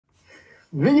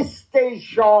This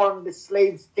station, the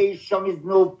slave station, is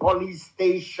no police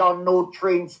station, no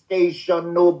train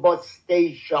station, no bus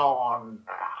station.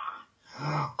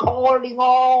 Calling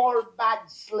all bad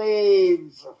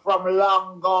slaves from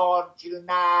long gone till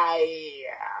nigh.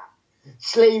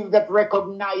 Slaves that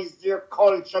recognize their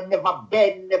culture, never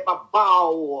bend, never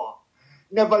bow.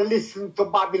 Never listen to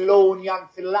Babylonian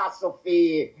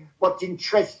philosophy, but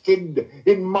interested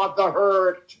in mother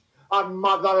earth and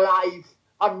mother life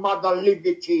and mother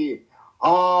liberty.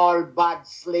 All bad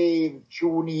slaves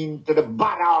tune in to the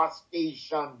Badass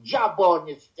station,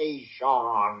 Jabon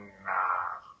station.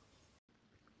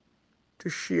 To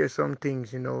share some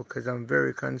things, because I'm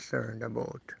very concerned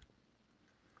about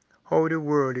how the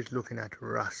world is looking at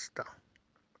Rasta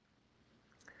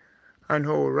and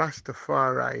how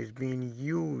Rastafari is being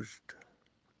used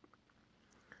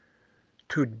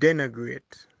to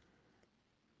denigrate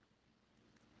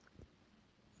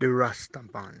the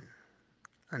RastaMan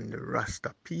and the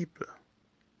Rasta people,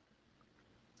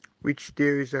 which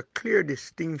there is a clear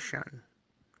distinction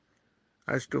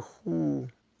as to who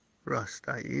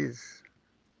Rasta is.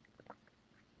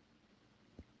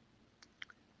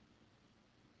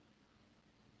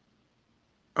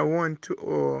 I want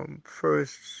to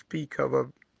first speak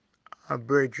of a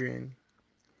brethren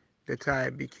that I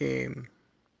became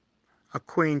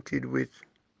acquainted with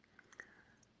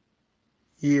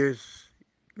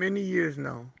many years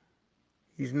now.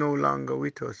 He's no longer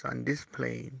with us on this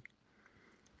plane,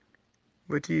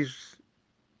 but he's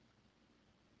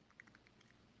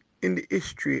in the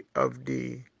history of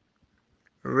the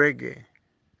reggae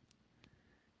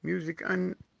music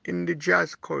and in the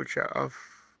jazz culture of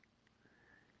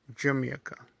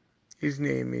Jamaica. His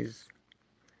name is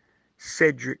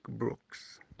Cedric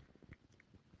Brooks.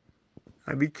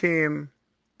 I became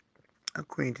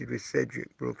acquainted with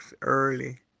Cedric Brooks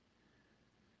early,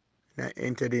 and I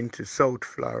entered into South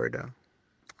Florida,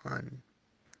 and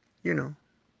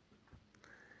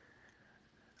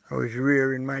I was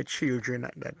rearing my children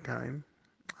at that time,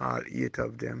 all 8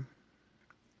 of them,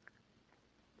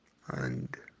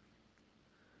 and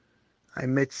I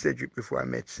met Cedric before I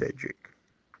met Cedric.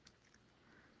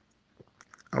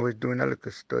 I was doing a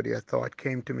little study. A thought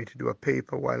came to me to do a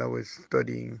paper while I was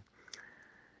studying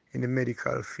in the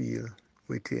medical field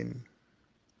within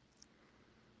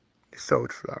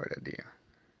South Florida there.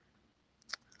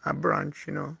 A branch,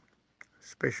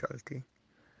 specialty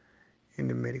in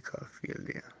the medical field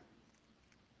there.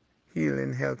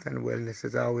 Healing, health, and wellness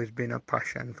has always been a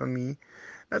passion for me.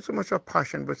 Not so much a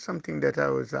passion, but something that I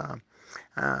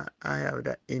have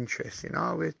that interest in,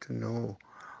 always to know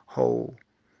how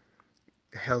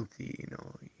healthy,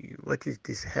 what is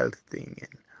this health thing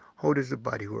and how does the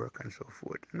body work and so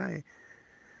forth. And I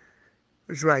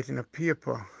was writing a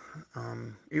paper.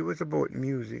 It was about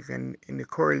music and in the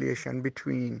correlation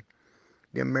between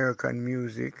the American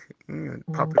music,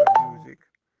 popular music,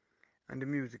 and the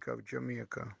music of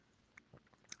Jamaica,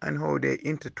 and how they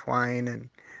intertwine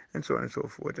and so on and so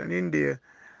forth. And in there,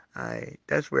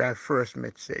 that's where I first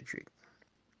met Cedric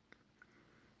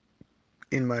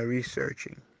in my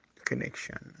researching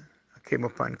connection. I came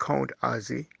upon Count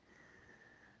Ozzy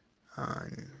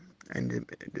and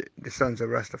the Sons of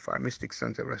Rastafari, Mystic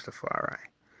Sons of Rastafari.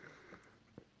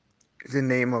 It's the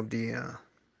name of the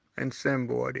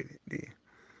ensemble, or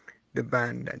the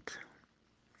band that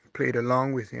played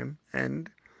along with him, and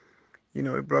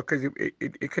it brought, because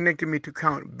it connected me to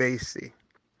Count Basie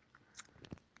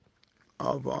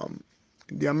of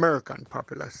the American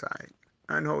popular side,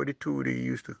 and how the two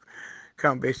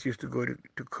Count Basie used to go to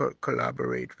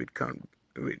collaborate with Count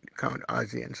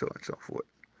Ozzy and so on and so forth.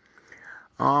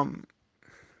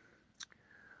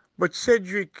 But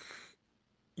Cedric,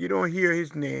 you don't hear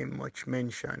his name much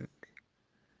mentioned,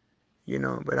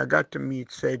 but I got to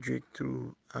meet Cedric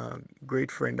through a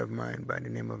great friend of mine by the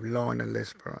name of Lorna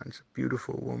Lesperance, a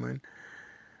beautiful woman,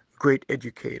 great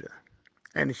educator,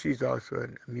 and she's also a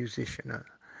musician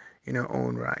in her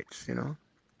own rights,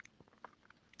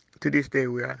 To this day,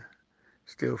 we are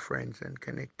still friends and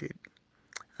connected.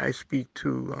 I speak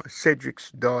to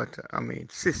Cedric's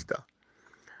sister,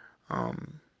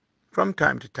 from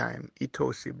time to time,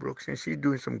 Itosi Brooks, and she's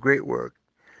doing some great work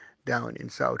down in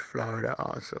South Florida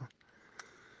also.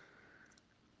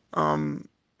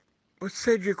 But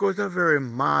Cedric was a very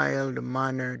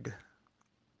mild-mannered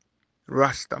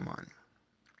Rastaman.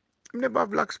 He never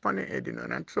have locks on his head,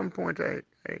 and at some point I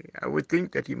would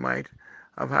think that he might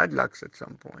have had locks at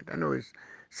some point. I know his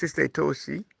sister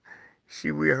Itosi,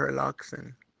 she wear her locks,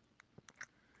 and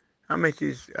I met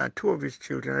two of his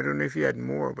children. I don't know if he had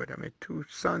more, but I met 2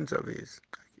 sons of his.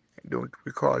 I don't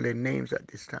recall their names at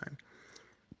this time.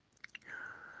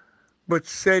 But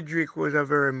Cedric was a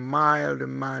very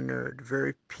mild-mannered,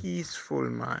 very peaceful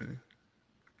man,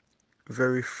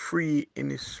 very free in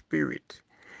his spirit.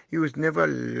 He was never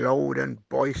loud and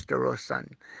boisterous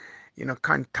and,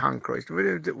 cantankerous. He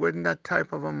wasn't that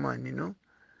type of a man.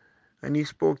 And he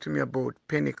spoke to me about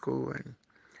Pinnacle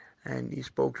and he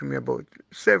spoke to me about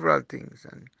several things.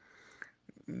 And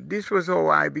this was how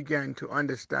I began to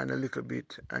understand a little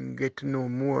bit and get to know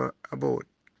more about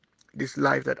this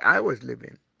life that I was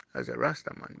living as a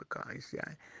RastaMan, because you see,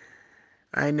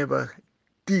 I never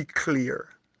declare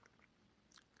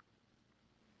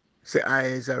say I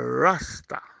is a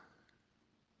Rasta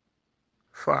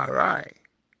Fari,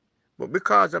 but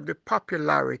because of the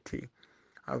popularity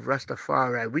of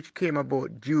Rastafari, which came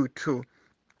about due to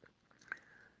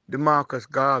the Marcus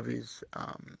Garvey's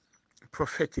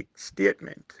prophetic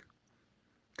statement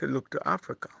to look to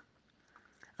Africa.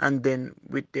 And then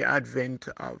with the advent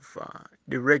of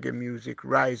the reggae music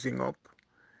rising up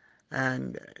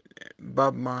and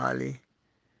Bob Marley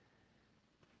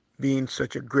being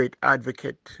such a great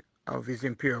advocate of His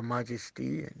Imperial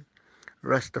Majesty and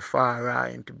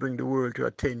Rastafari, and to bring the world to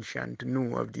attention to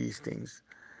know of these things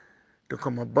to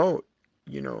come about,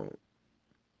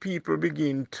 people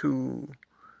begin to,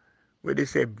 what they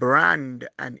say, brand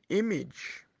an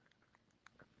image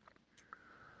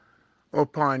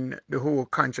upon the whole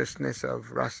consciousness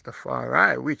of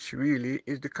Rastafari, which really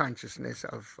is the consciousness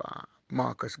of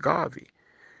Marcus Garvey.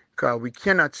 Because we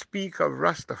cannot speak of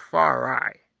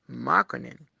Rastafari,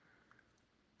 Marconin,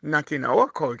 not in our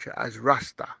culture as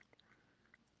Rasta,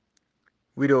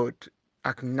 without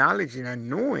acknowledging and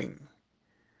knowing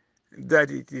that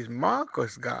it is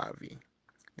Marcus Garvey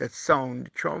that sound the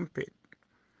trumpet,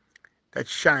 that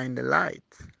shine the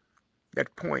light,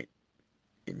 that point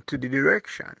into the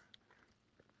direction.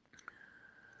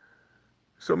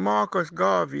 So Marcus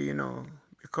Garvey,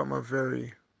 become a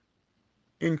very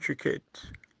intricate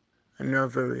and a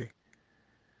very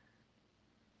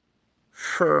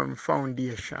firm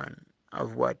foundation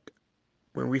of what,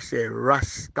 when we say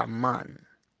RastaMan,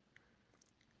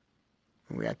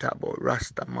 we are talking about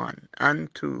RastaMan,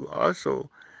 and to also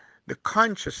the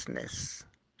consciousness,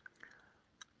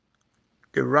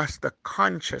 the Rasta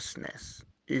consciousness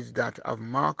is that of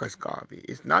Marcus Garvey,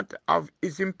 is not of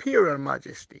His Imperial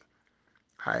Majesty,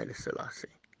 Haile Selassie.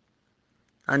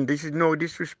 And this is no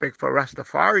disrespect for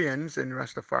Rastafarians and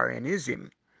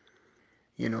Rastafarianism.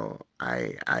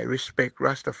 I respect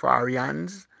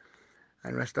Rastafarians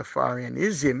and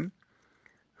Rastafarianism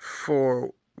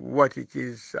for what it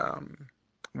is,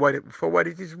 for what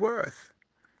it is worth.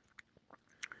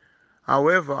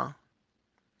 However,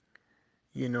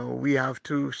 we have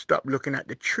to stop looking at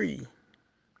the tree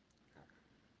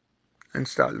and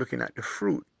start looking at the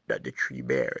fruit that the tree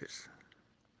bears.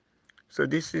 So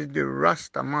this is the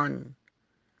RastaMan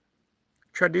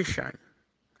tradition,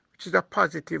 which is a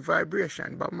positive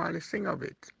vibration. Bob Marley sing of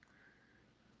it.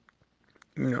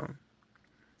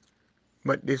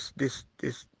 But this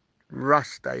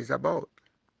Rasta is about.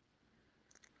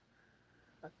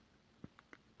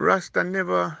 Rasta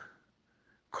never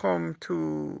come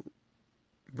to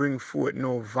bring forth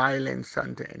no violence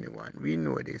unto anyone. We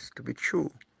know this to be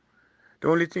true. The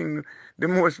only thing, the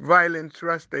most violence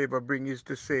Rasta ever bring is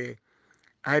to say,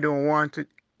 I don't want to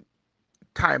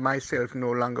tie myself no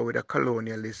longer with a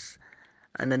colonialist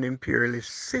and an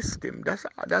imperialist system.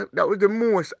 That was the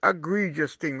most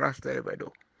egregious thing Rasta ever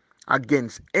do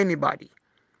against anybody.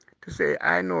 To say,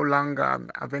 I no longer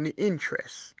have any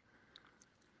interest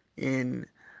in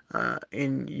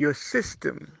your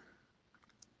system.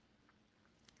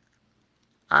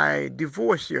 I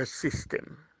divorce your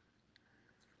system.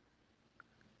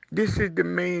 This is the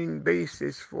main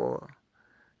basis for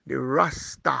the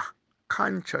Rasta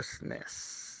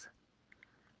consciousness.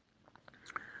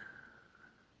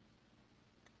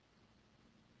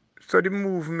 So the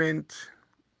movement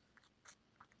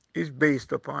is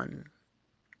based upon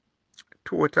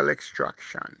total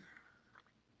extraction.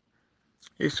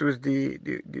 This was the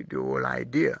whole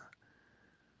idea.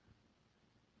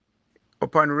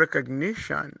 Upon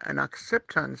recognition and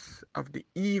acceptance of the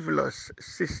evilous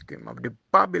system, of the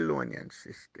Babylonian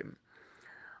system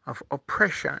of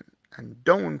oppression and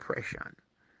downpression,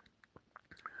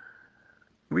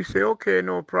 we say, okay,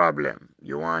 no problem.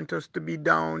 You want us to be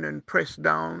down and pressed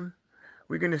down?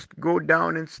 We're going to go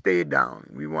down and stay down.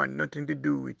 We want nothing to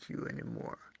do with you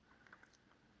anymore.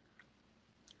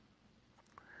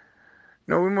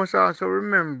 Now we must also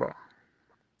remember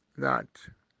that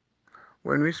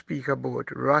when we speak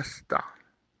about Rasta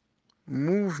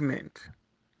movement,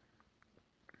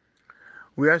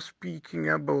 we are speaking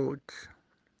about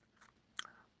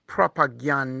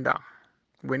propaganda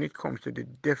when it comes to the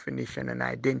definition and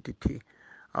identity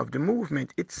of the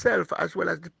movement itself, as well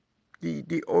as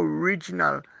the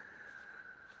original,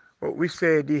 what we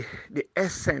say, the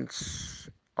essence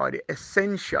or the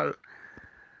essential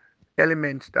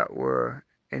elements that were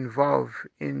involved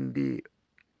in the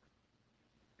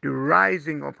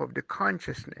rising up of the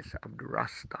consciousness of the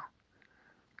Rasta.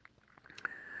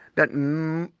 That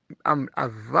a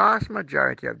vast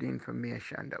majority of the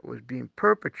information that was being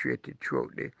perpetuated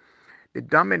throughout the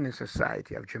dominant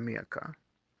society of Jamaica,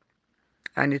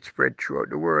 and it spread throughout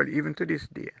the world even to this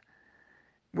day,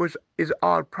 is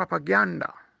all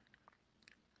propaganda.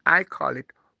 I call it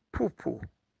poo-poo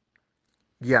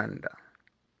ganda.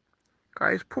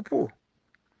 Because it's poo-poo.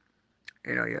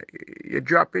 You know, you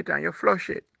drop it and you flush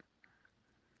it.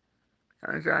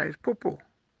 And so it's poo-poo.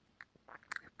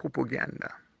 Poo-poo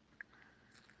ganda.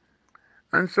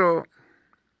 And so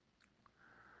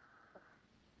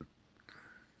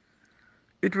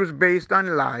it was based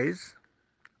on lies.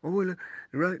 Oh,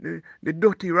 the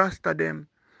dirty Rasta them,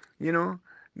 you know,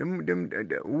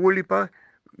 the whole heap of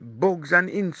bugs and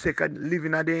insects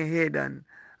living at their head and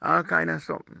all kind of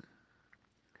something.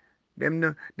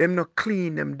 Them no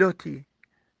clean, them dirty,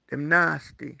 them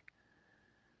nasty.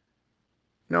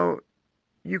 Now,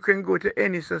 you can go to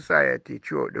any society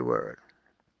throughout the world,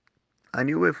 and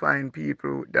you will find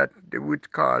people that they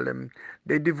would call them,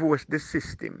 they divorce the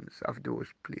systems of those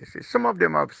places. Some of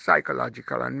them have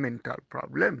psychological and mental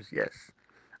problems, yes,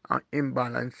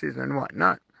 imbalances and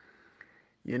whatnot,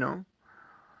 you know.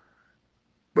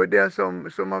 But there are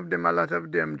some of them, a lot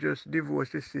of them just divorce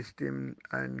the system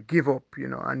and give up, you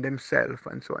know, on themselves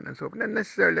and so on and so forth. Not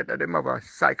necessarily that they have a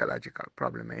psychological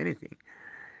problem or anything.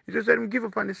 It's just that them give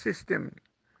up on the system,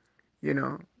 you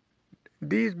know.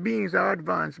 These beings are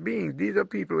advanced beings. These are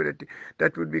people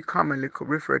that would be commonly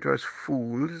referred to as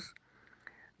fools.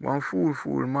 One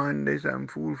fool man this and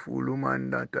fool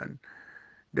woman that, and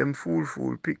them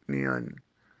fool pick me, and,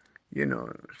 you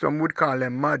know, some would call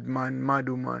them madman, mad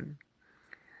woman.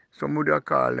 Some would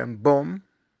call them bum.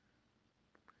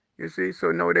 You see,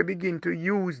 so now they begin to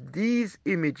use these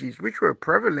images, which were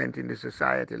prevalent in the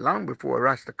society long before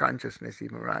Rasta consciousness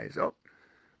even rise up.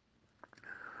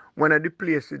 One of the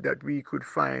places that we could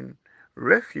find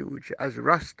refuge as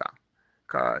Rasta,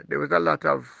 because there was a lot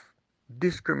of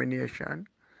discrimination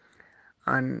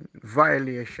and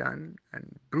violation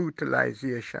and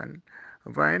brutalization.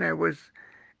 When I was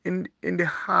in the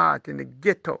heart, in the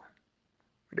ghetto,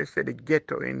 they say the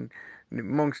ghetto,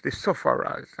 amongst the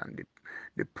sufferers and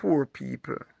the poor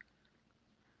people.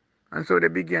 And so they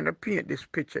began to paint this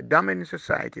picture, dominant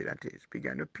society that is,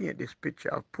 began to paint this picture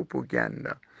of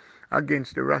propaganda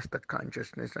against the Rasta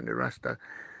consciousness and the Rasta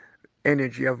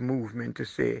energy of movement, to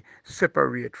say,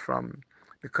 separate from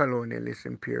the colonialists,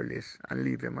 imperialists, and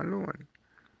leave them alone.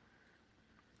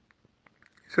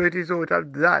 So it is out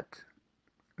of that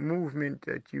movement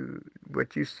that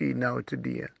what you see now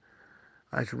today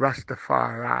as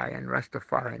Rastafari and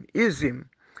Rastafarianism,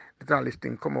 that all this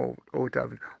thing come out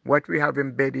of. What we have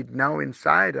embedded now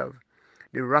inside of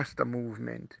the Rasta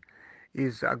movement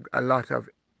is a lot of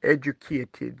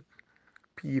educated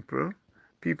people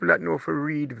that know to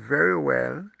read very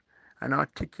well and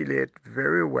articulate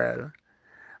very well.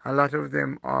 A lot of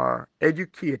them are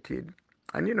educated,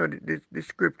 and you know, the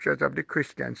scriptures of the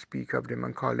Christians speak of them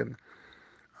and call them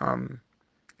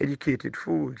educated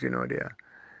fools. You know,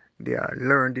 they are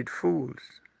learned fools.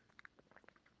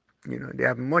 You know, they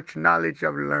have much knowledge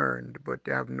of learned, but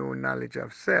they have no knowledge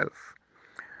of self.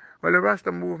 Well, the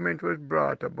Rasta movement was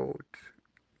brought about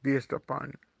based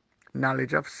upon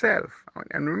knowledge of self.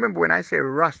 And remember, when I say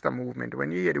Rasta movement,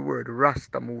 when you hear the word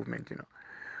Rasta movement, you know,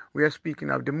 we are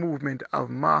speaking of the movement of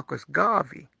Marcus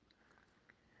Garvey.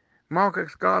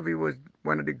 Marcus Garvey was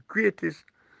one of the greatest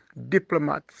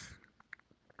diplomats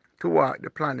to walk the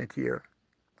planet here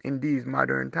in these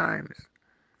modern times.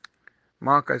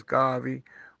 Marcus Garvey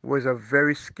was a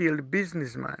very skilled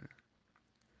businessman,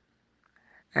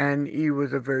 and he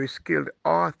was a very skilled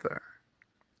author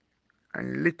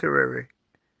and literary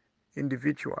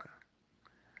individual.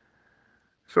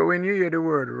 So when you hear the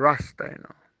word Rasta, you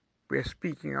know, we're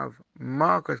speaking of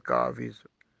Marcus Garvey's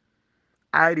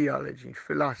ideology,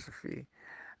 philosophy,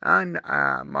 and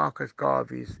Marcus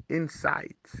Garvey's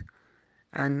insights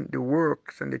and the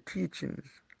works and the teachings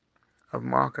of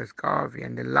Marcus Garvey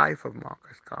and the life of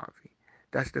Marcus Garvey.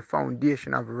 That's the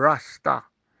foundation of Rasta.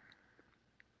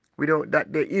 Without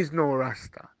that, there is no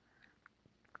Rasta.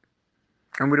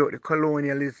 And without the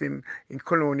colonialists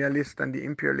and the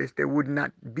imperialists, there would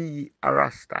not be a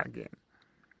Rasta again.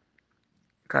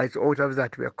 Because it's out of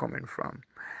that we are coming from.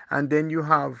 And then you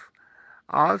have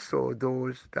also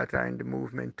those that are in the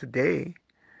movement today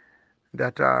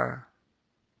that are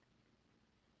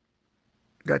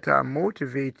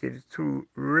motivated through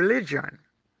religion,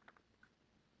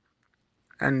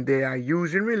 and they are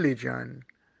using religion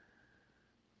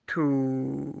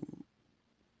to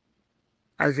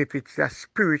as if it's a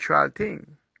spiritual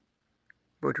thing.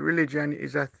 But religion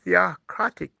is a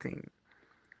theocratic thing.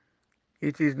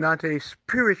 It is not a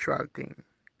spiritual thing.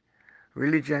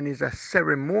 Religion is a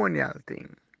ceremonial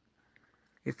thing.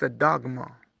 It's a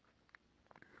dogma.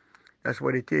 That's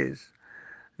what it is.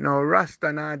 Now,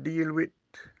 Rasta not deal with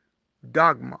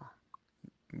dogma.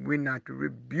 We're not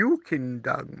rebuking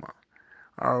dogma,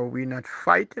 or we're not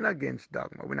fighting against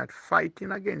dogma. We're not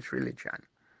fighting against religion.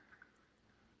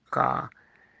 Because,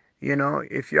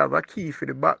 if you have a key for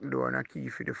the back door and a key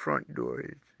for the front door,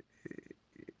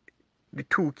 the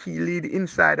two key lead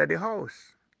inside of the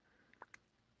house.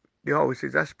 The house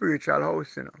is a spiritual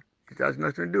house, It has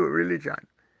nothing to do with religion.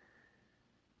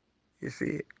 You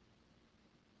see,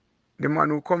 the man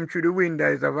who come through the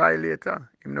window is a violator.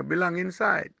 He no belong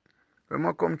inside. What am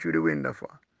I come through the window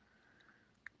for?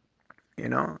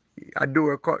 A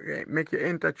door make you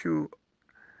enter through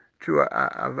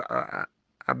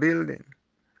a building.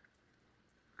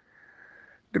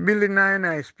 The building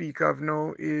I speak of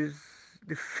now is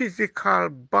the physical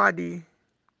body,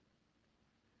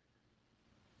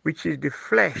 which is the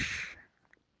flesh.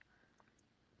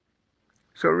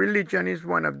 So religion is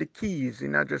one of the keys,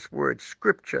 in other words,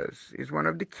 scriptures is one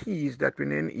of the keys that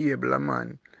will enable a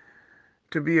man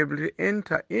to be able to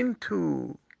enter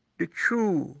into the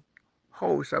true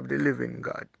house of the living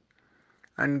God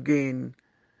and gain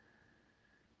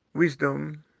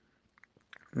wisdom,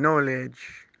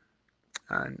 knowledge,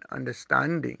 and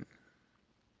understanding,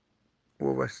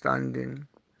 overstanding,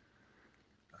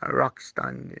 rock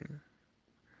standing.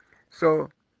 So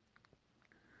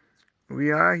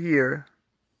we are here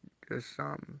just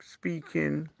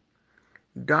speaking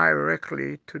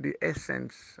directly to the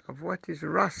essence of what is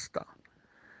Rasta.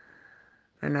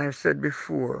 And I've said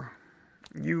before,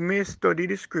 you may study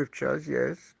the scriptures,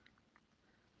 yes,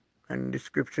 and the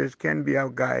scriptures can be our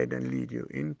guide and lead you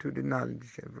into the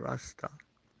knowledge of Rasta.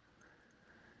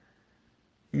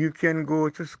 You can go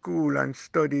to school and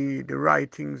study the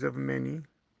writings of many,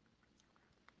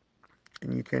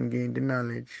 and you can gain the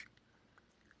knowledge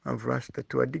of Rasta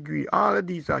to a degree. All of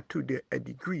these are to a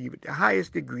degree, but the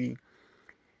highest degree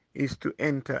is to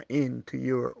enter into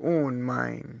your own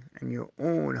mind and your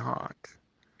own heart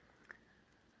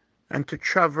and to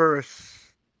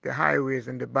traverse the highways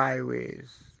and the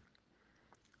byways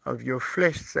of your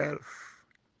flesh self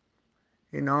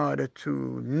in order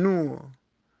to know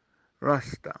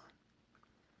Rasta,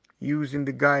 using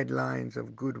the guidelines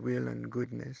of goodwill and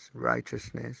goodness,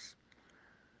 righteousness,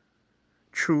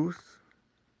 truth,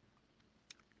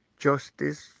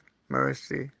 justice,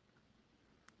 mercy,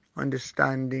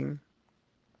 understanding,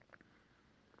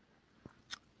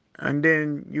 and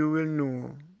then you will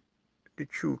know the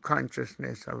true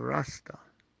consciousness of Rasta.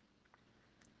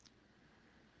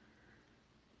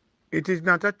 It is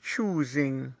not a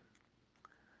choosing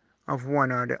of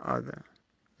one or the other,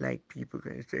 like people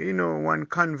can say, one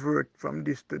convert from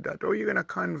this to that. How are you going to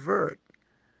convert?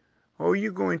 How are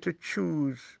you going to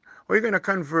choose? How are you going to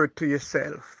convert to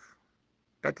yourself?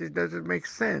 That doesn't make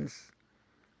sense.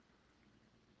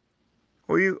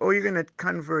 How are you going to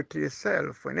convert to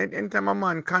yourself? And anytime a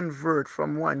man convert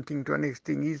from one thing to the next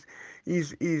thing,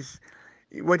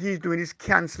 what he's doing is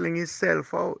cancelling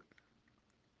himself out.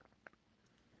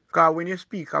 Because when you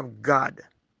speak of God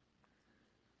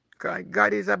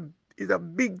is a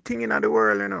big thing in the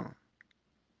world,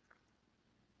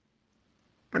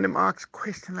 And them ask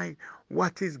questions like,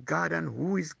 what is God and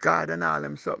who is God and all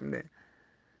them something there.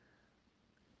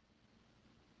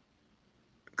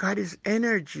 God is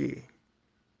energy,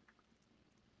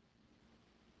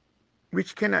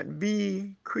 which cannot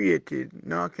be created,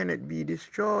 nor can it be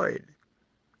destroyed.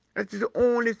 That is the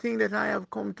only thing that I have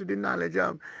come to the knowledge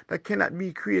of that cannot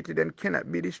be created and cannot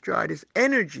be destroyed is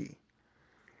energy.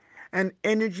 And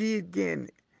energy, again,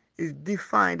 is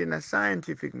defined in a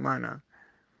scientific manner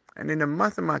and in a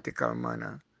mathematical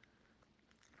manner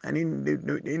and in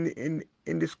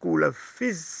the school of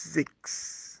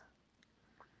physics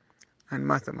and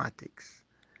mathematics.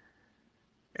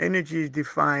 Energy is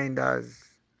defined as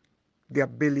the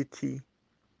ability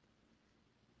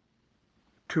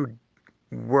to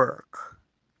work,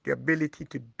 the ability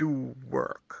to do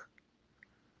work,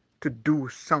 to do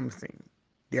something.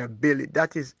 The ability,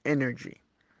 that is energy.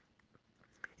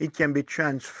 It can be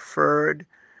transferred,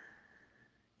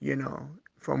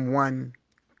 from one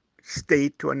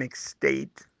state to a next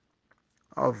state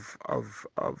of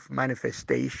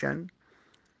manifestation.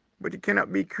 but it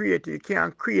cannot be created. You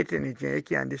can't create energy, you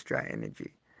can't destroy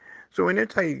energy. So when you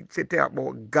say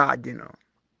about God,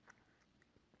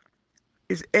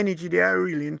 it's energy they are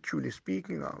really and truly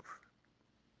speaking of.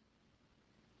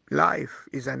 Life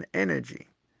is an energy.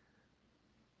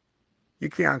 You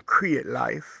can't create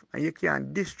life and you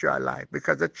can't destroy life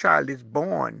because a child is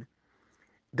born.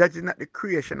 That is not the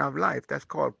creation of life. That's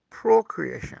called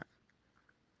procreation.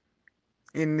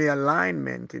 In the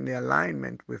alignment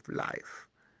with life.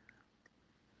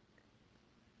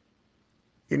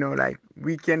 Like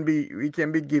we can be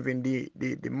given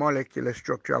the molecular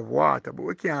structure of water, but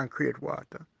we can't create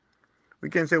water. We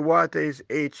can say water is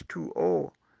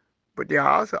H2O, but there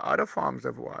are also other forms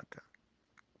of water.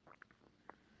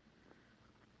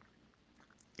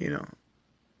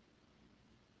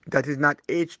 That is not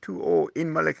H2O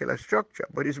in molecular structure,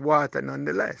 but it's water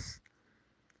nonetheless.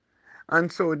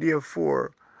 And so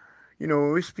therefore,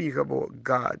 when we speak about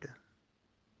God,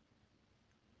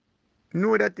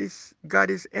 know that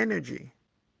God is energy.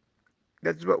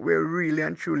 That's what we're really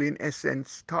and truly in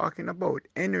essence talking about,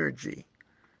 energy.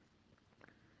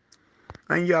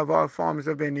 And you have all forms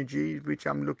of energy, which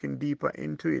I'm looking deeper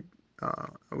into it.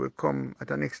 I will come at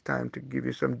the next time to give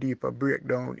you some deeper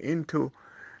breakdown into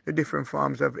the different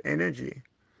forms of energy.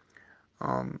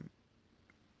 But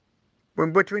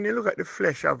when you look at the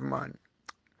flesh of man,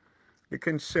 the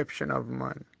conception of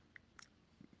man,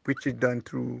 which is done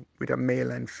with a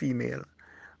male and female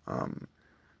um,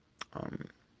 um,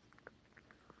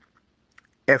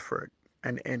 effort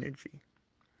and energy,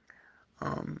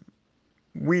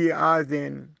 we are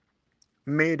then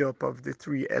made up of the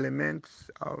three elements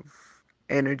of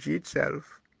energy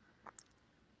itself,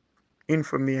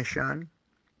 information,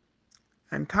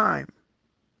 and time.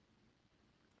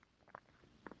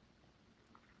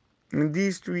 And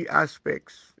these three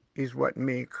aspects is what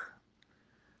make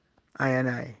I and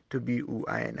I to be who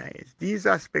I and I is. These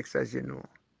aspects, as you know,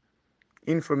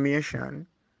 information,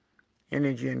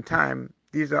 energy, and time,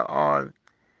 these are all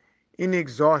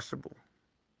inexhaustible,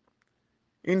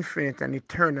 infinite and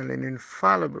eternal and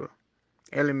infallible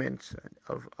elements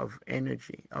of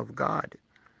energy, of God.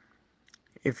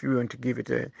 If you want to give it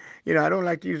I don't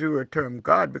like to use the term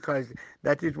God because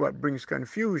that is what brings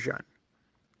confusion.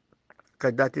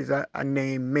 Because that is a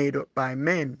name made up by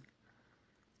men,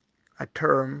 a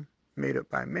term made up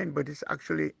by men, but it's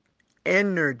actually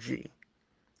energy,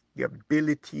 the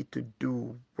ability to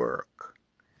do work.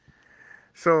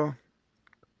 So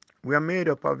we are made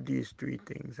up of these three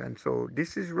things. And so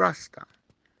this is Rasta.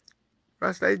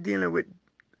 Rasta is dealing with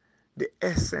the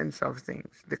essence of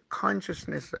things. The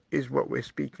consciousness is what we're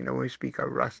speaking when we speak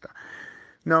of Rasta.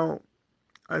 Now,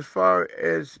 as far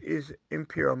as His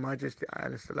Imperial Majesty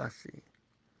Haile Selassie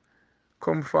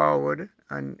come forward,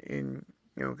 and it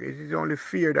is only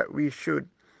fear that we should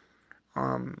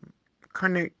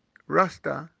connect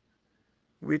Rasta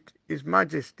with His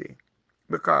Majesty,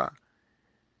 because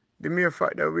the mere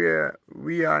fact that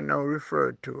we are now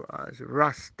referred to as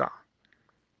Rasta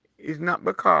is not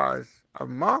because of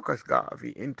Marcus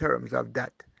Garvey in terms of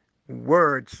that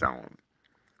word sound.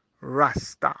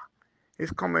 Rasta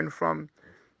is coming from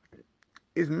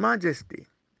His Majesty.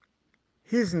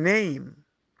 His name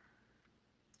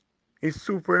is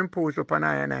superimposed upon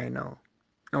I and I now.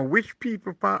 Now, which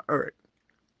people upon earth,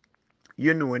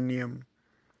 a name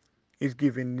is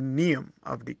given the name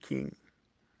of the king?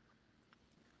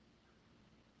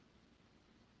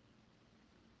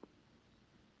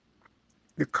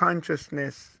 The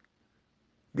consciousness,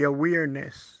 the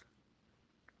awareness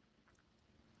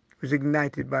was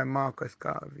ignited by Marcus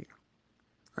Garvey.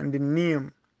 And the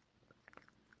name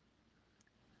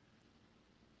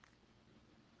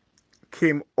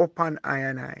came upon I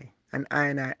and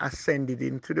I ascended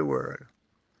into the world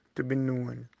to be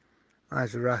known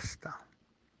as Rasta.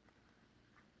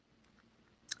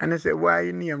 And I said, why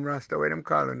you name Rasta? Why them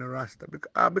calling a Rasta?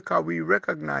 Because we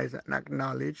recognize and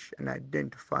acknowledge and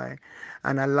identify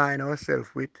and align ourselves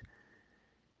with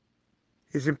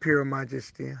His Imperial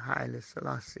Majesty Haile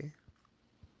Selassie,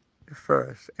 the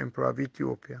first Emperor of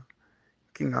Ethiopia,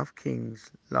 King of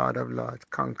Kings, Lord of Lords,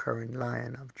 conquering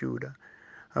Lion of Judah,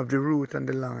 of the root and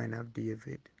the line of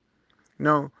David.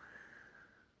 Now,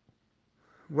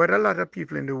 what a lot of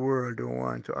people in the world don't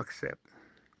want to accept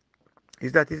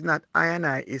is that it's not I and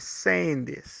I is saying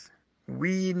this.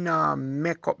 We now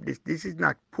make up this. This is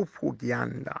not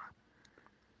propaganda.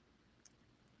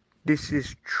 This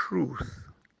is truth.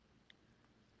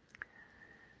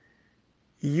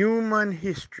 Human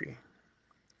history,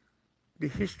 the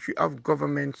history of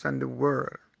governments and the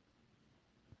world,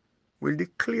 will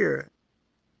declare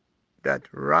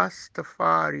that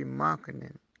Rastafari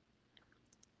Markinen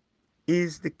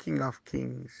is the King of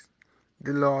Kings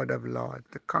the Lord of Lords,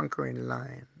 the conquering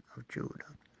Lion of Judah.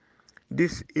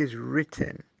 This is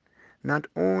written not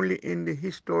only in the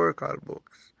historical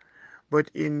books,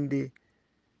 but in the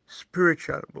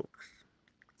spiritual books,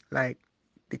 like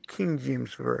the King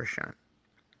James Version,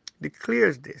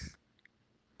 declares this.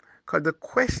 Because the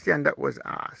question that was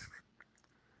asked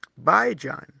by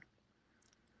John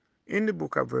in the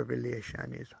book of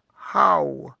Revelation is,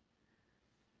 how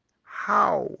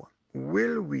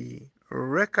will we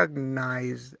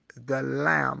recognize the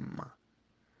Lamb?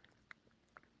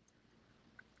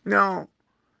 Now,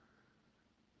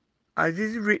 as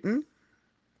is written,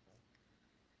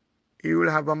 he will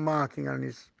have a marking on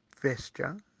his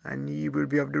vesture, and he will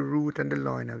be of the root and the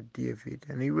loin of David,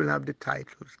 and he will have the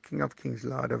titles, King of Kings,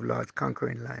 Lord of Lords,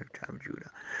 conquering Lion of tribe of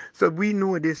Judah. So we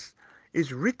know this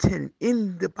is written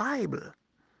in the Bible.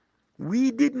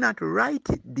 We did not write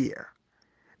it there.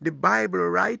 The Bible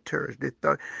writers,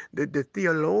 the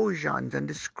theologians and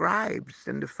the scribes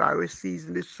and the Pharisees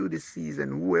and the Sadducees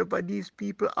and whoever these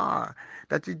people are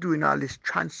that is doing all these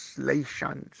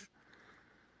translations,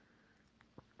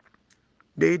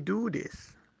 they do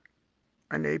this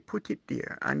and they put it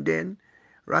there. And then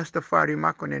Rastafari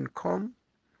Makonnen come,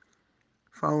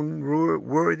 found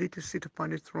worthy to sit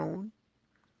upon the throne,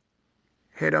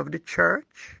 head of the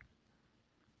church,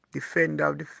 defender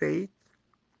of the faith,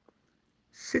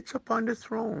 sits upon the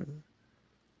throne.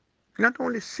 Not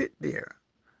only sit there,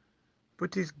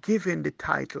 but is given the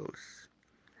titles.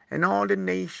 And all the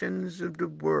nations of the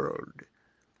world,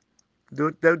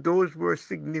 those who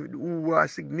are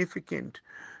significant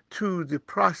to the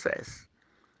process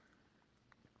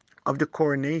of the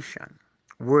coronation,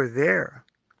 were there.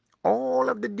 All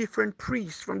of the different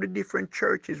priests from the different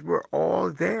churches were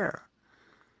all there.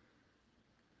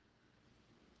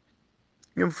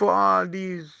 And for all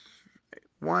these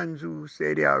ones who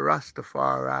say they are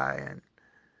Rastafari and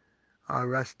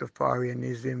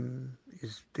Rastafarianism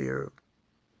is their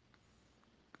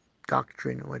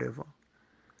doctrine or whatever,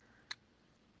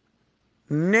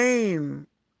 name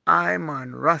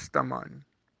RastaMan,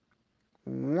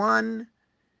 one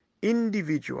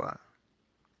individual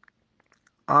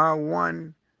or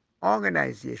one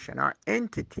organization or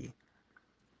entity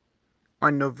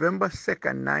on November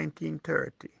 2nd,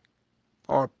 1930,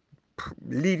 or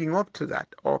leading up to that,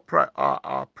 or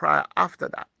prior after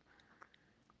that,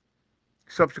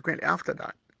 subsequently after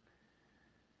that,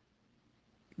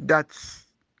 that's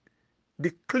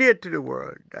declared to the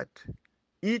world that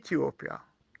Ethiopia,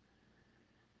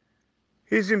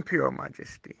 His Imperial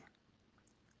Majesty,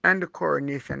 and the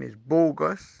coronation is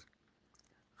bogus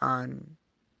and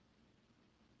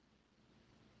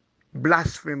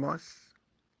blasphemous.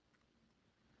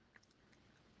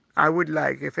 I would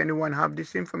like, if anyone have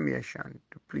this information,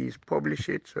 to please publish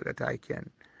it so that I can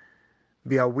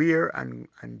be aware and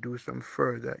do some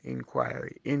further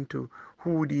inquiry into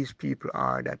who these people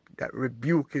are that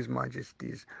rebuke His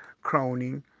Majesty's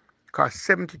crowning. Because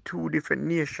 72 different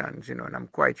nations, and I'm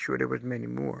quite sure there was many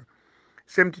more,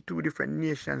 72 different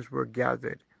nations were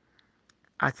gathered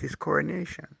at his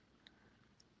coronation.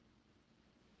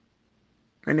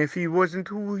 And if he wasn't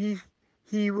who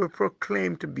he was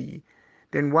proclaimed to be,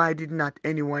 then why did not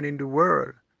anyone in the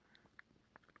world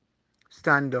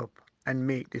stand up and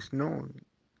make this known?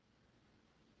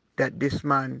 That this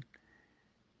man,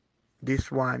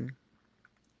 this one,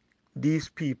 these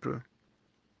people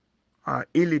are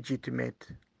illegitimate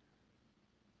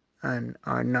and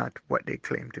are not what they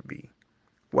claim to be.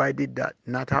 Why did that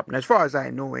not happen? As far as I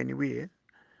know anyway,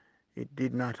 it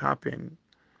did not happen.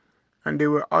 And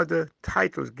there were other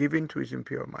titles given to His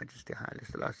Imperial Majesty Haile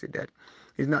Selassie that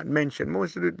is not mentioned.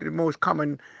 Most of the most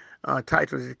common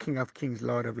titles is King of Kings,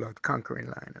 Lord of Lords, conquering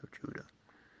Lion of Judah.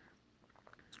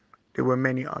 There were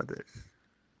many others.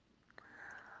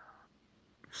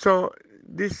 So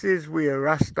this is where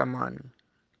RastaMan,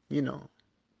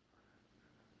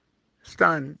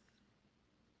 stand.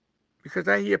 Because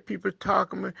I hear people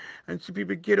talk and see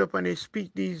people get up and they speak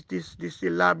this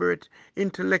elaborate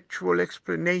intellectual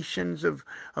explanations of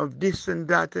this and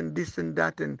that and this and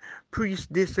that and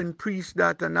priest this and priest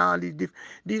that and all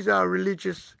these are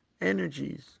religious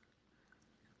energies.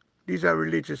 These are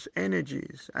religious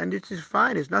energies. And it is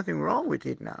fine. There's nothing wrong with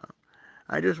it now.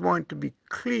 I just want to be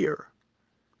clear.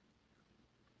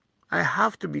 I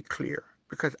have to be clear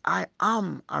because I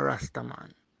am a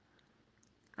RastaMan.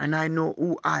 And I know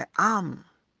who I am.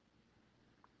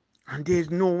 And there's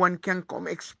no one can come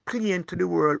explain to the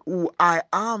world who I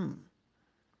am.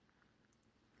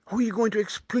 How are you going to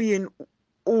explain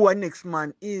who a next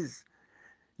man is?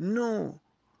 No.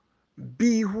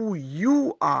 Be who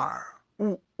you are.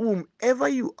 Whomever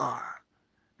you are.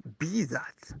 Be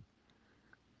that.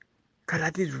 Because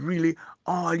that is really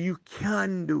all you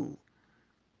can do.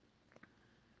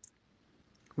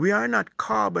 We are not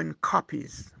carbon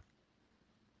copies.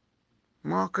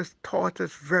 Marcus taught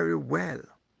us very well.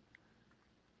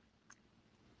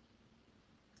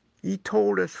 He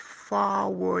told us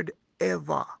forward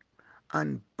ever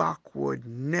and backward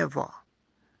never.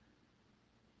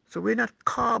 So we're not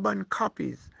carbon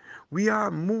copies. We are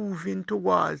moving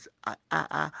towards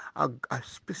a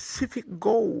specific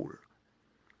goal.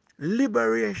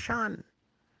 Liberation,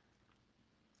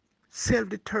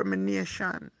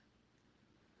 self-determination,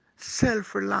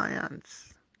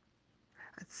 self-reliance,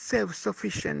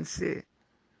 self-sufficiency,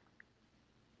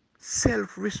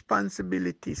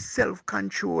 self-responsibility,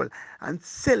 self-control, and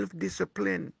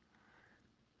self-discipline.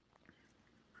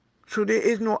 So there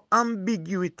is no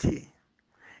ambiguity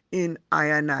in I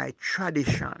and I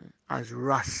tradition as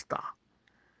Rasta.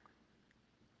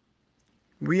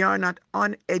 We are not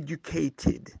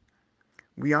uneducated.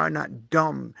 We are not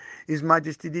dumb. His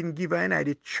Majesty didn't give I and I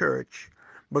the church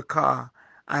because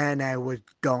I and I was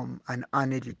dumb and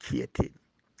uneducated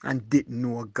and didn't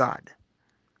know God.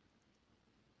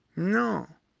 No.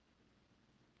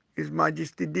 His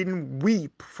Majesty didn't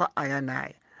weep for I and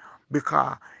I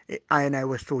because I and I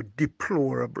was so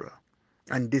deplorable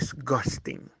and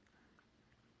disgusting.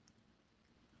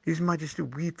 His Majesty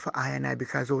weep for I and I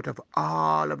because out of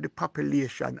all of the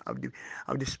population of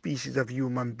the species of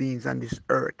human beings on this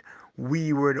earth,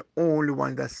 we were the only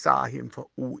ones that saw him for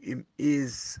who him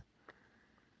is.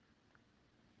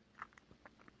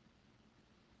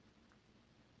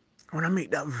 I want to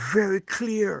make that very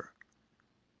clear.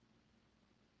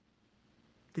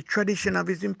 The tradition of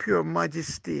His Imperial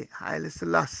Majesty, Haile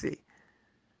Selassie,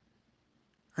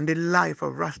 and the life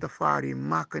of Rastafari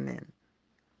Makonnen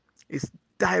is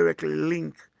directly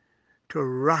linked to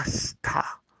Rasta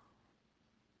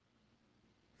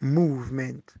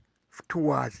movement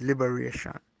towards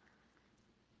liberation.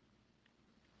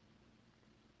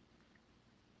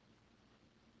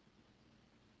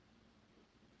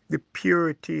 The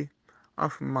purity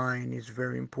of mind is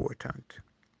very important.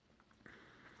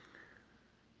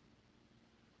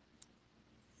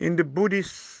 In the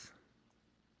Buddhist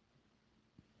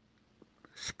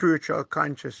spiritual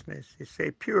consciousness, they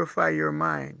say, purify your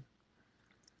mind.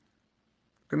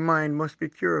 The mind must be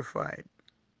purified.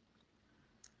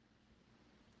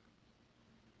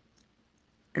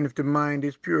 And if the mind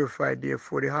is purified,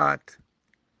 therefore the heart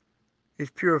is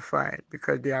purified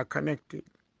because they are connected.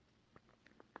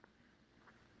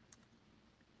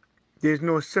 There is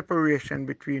no separation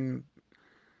between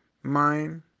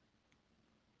mind,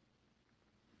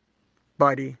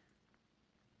 body,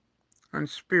 and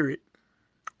spirit,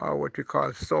 or what we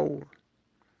call soul.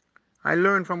 I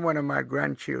learned from one of my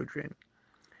grandchildren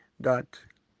that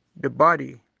the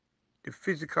body, the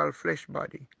physical flesh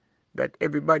body, that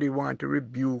everybody want to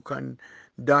rebuke and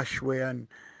dash away and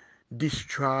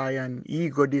destroy and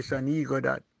ego this and ego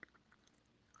that.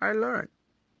 I learned.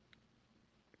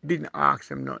 Didn't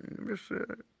ask him nothing. Just,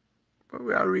 but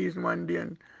we are reason one day,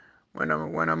 and one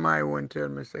of my one tell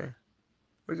me say,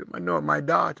 was it my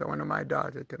daughter? One of my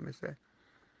daughters tell me say,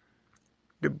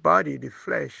 the body, the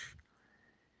flesh,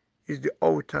 is the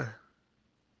outer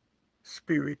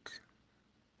spirit.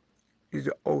 Is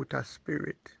the outer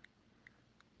spirit.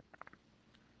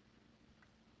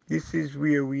 This is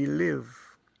where we live.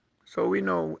 So we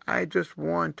know. I just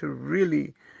want to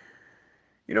really,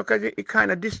 because it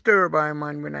kind of disturbs my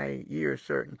mind when I hear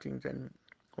certain things and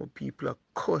how people are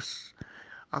cuss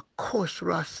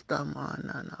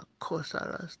RastaMan and a cuss a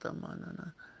RastaMan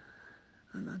and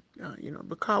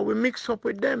because we mix up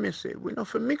with them, you see. We not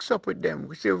for mix up with them.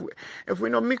 We say if we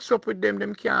not mix up with them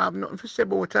can't have nothing to say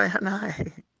about I and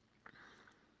I.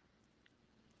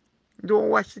 Don't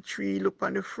watch the tree, look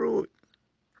on the fruit.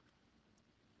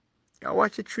 You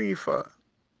watch the tree for.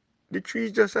 The tree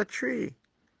is just a tree.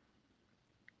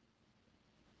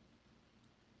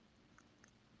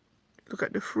 Look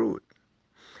at the fruit.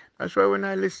 That's why when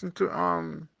I listen to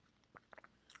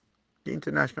the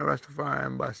International Rastafari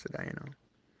Ambassador,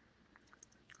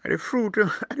 the fruit me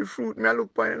I look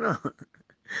upon,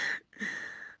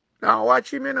 Now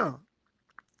watch him, And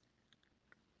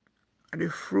the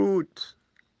fruit,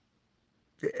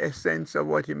 the essence of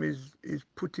what him is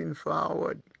putting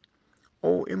forward.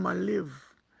 How him a live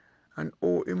and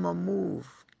how him a move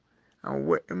and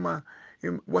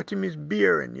what him is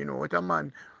bearing, what a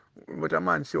man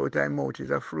say out of his mouth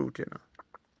is a fruit,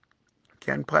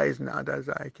 Can poison others,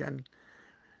 I can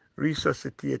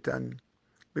resuscitate and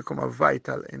become a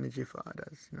vital energy for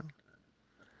others,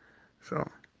 So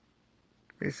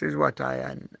this is what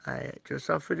I just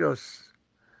have to just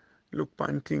look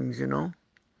on things,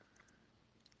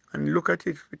 and look at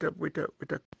it with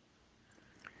a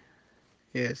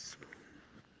yes,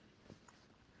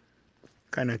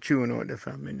 kind of tune out the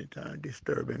 5 minute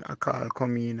disturbing. A call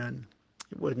come in and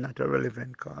it was not a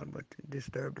relevant call, but it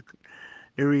disturbed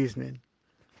the reasoning.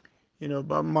 You know,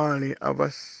 Bob Marley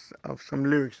of some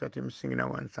lyrics that him singing in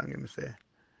one song.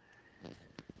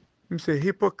 Him say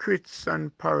hypocrites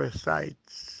and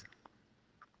parasites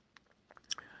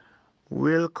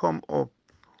will come up,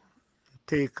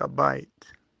 take a bite.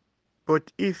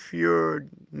 But if your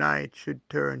night should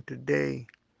turn to day,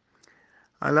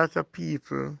 a lot of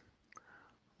people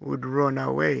would run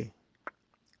away.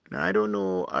 Now I don't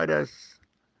know others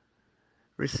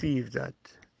receive that,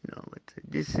 but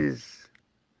this is,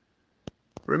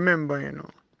 remember,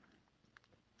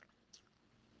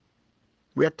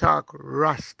 we talk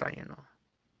Rasta,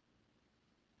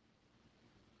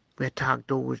 we talk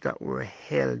those that were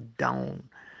held down.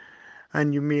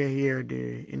 And you may hear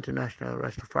the International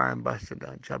Rastafari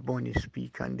Ambassador, Jaboni,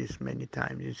 speak on this many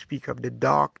times. He speak of the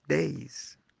dark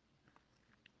days.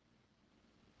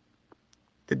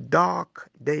 The dark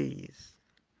days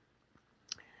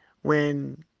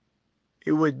when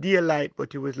it was daylight,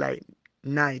 but it was like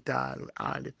night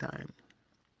all the time.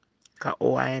 Because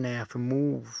I have to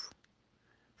move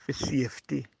for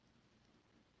safety.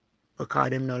 Because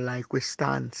them not like we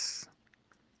stance.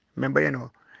 Remember,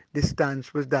 the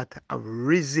stance was that of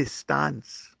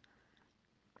resistance.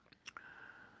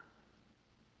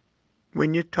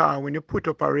 When you put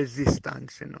up a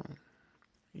resistance,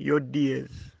 your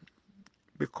days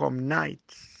become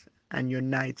nights, and your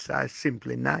nights are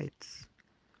simply nights.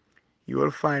 You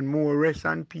will find more rest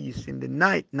and peace in the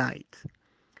night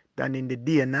than in the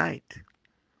day night.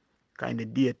 Kind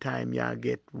of daytime you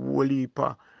get whole heap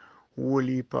of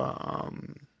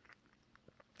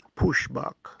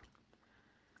pushback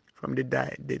from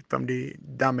the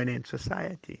dominant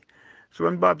society. So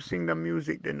when Bob sing the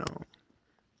music,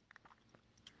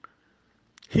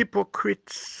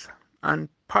 hypocrites and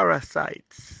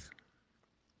parasites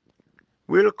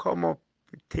will come up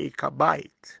and take a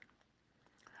bite.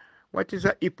 What is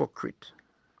a hypocrite?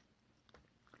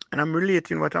 And I'm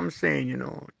relating what I'm saying,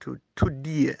 to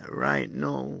today, right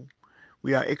now.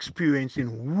 We are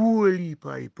experiencing whole heap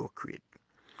of hypocrite.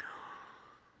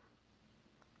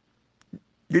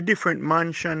 The different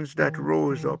mansions that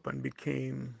rose up and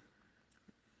became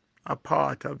a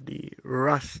part of the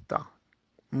Rasta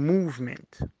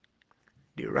movement,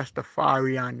 the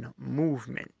Rastafarian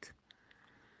movement.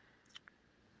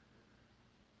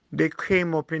 They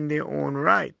came up in their own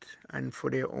right and for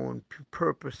their own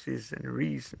purposes and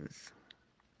reasons.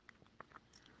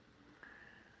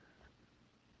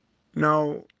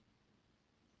 Now,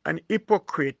 an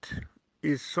hypocrite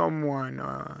is someone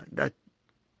that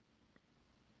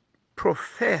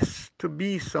profess to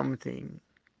be something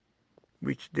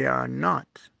which they are not.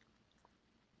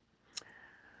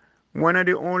 One of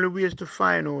the only ways to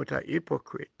find out a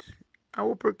hypocrite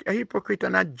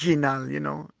and a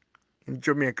ginal, in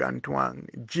Jamaican twang,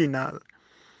 ginal,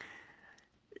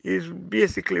 is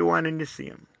basically one and the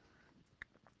same.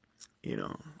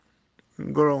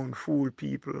 Go around, fool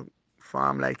people,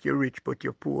 farm like you're rich but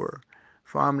you're poor,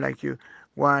 farm like you're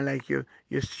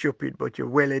stupid but you're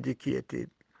well educated,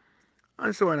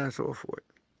 and so on and so forth.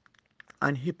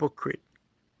 And hypocrite,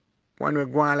 one will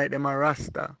go on like them a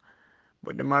Rasta,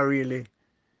 but them are really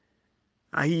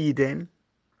a heathen.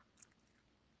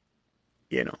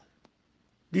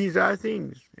 These are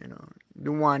things,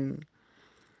 the one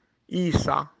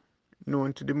Isa,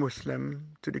 known to the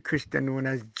Muslim, to the Christian known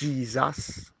as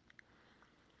Jesus.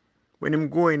 When him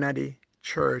go in at the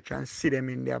church and see them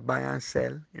in there buy and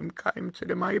sell, him say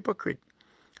them a hypocrite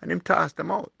and him toss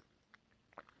them out.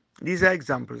 These are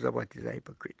examples of what is a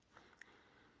hypocrite.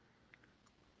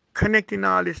 Connecting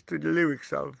all this to the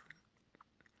lyrics of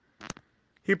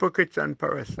hypocrites and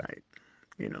parasite,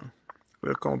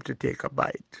 will come to take a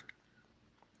bite.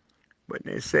 But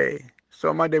they say,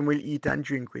 some of them will eat and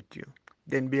drink with you,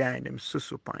 then behind them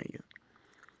suss upon you.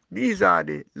 These are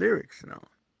the lyrics now.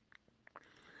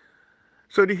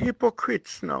 So the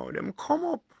hypocrites now, them come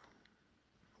up.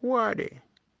 Who are they?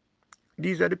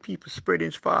 These are the people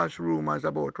spreading false rumors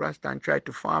about Rasta and try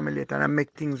to formulate and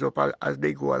make things up as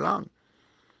they go along.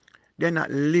 They're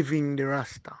not living the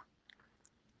Rasta.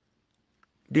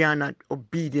 They are not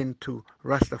obedient to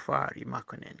Rastafari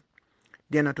Makonnen.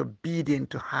 They are not obedient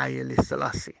to Haile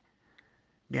Selassie.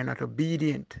 They are not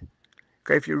obedient.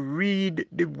 Because if you read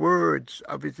the words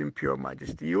of His Imperial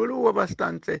Majesty, you will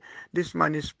understand say, this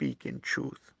man is speaking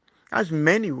truth. As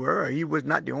many were, he was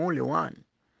not the only one.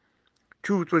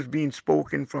 Truth was being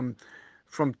spoken from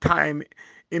time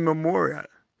immemorial.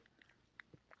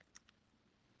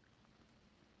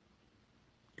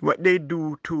 What they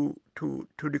do to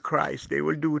the Christ, they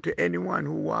will do to anyone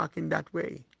who walk in that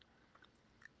way.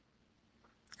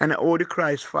 And all the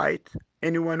Christ fight,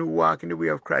 anyone who walk in the way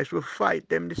of Christ will fight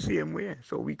them the same way.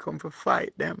 So we come to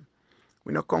fight them.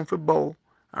 We not come to bow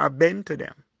or bend to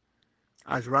them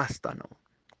as Rasta now.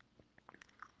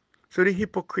 So the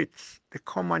hypocrites, they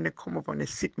come up and they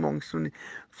sit amongst the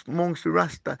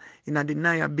Rasta in a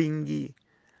denial bingy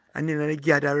and in the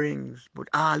gatherings. But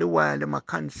all the while them a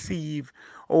conceive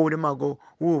how them a go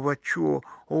overthrow,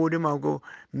 how them a go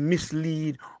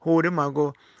mislead, how them a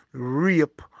go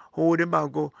rape, how them a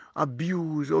go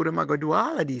abuse, how them a go do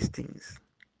all of these things.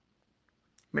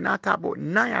 Me not talk about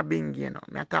Naya Bingi, you know.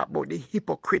 Me talk about the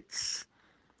hypocrites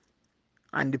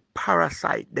and the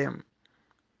parasite them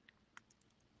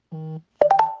will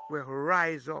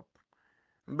rise up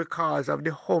because of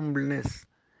the humbleness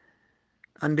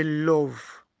and the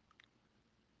love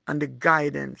and the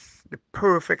guidance, the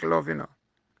perfect love, you know,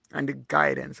 and the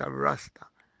guidance of Rasta.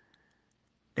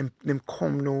 Them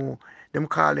come now, them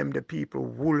call them the people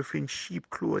wolf in sheep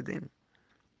clothing.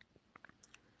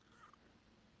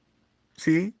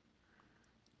 See?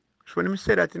 So when them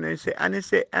say that, you know, they say,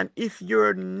 and if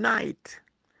your night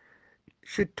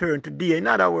should turn to day, in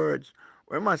other words,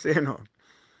 what am I saying, you know?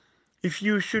 If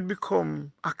you should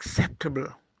become acceptable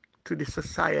to the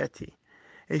society,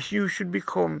 if you should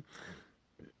become,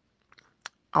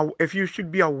 if you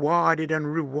should be awarded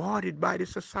and rewarded by the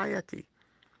society,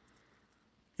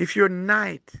 if your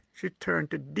night should turn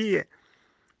to day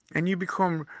and you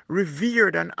become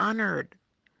revered and honored,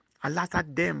 a lot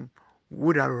of them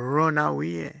would have run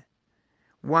away.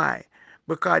 Why?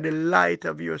 Because the light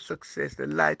of your success, the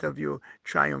light of your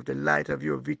triumph, the light of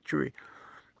your victory,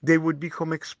 they would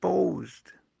become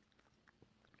exposed.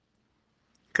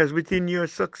 Because within your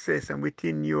success and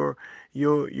within your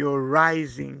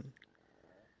rising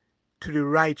to the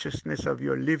righteousness of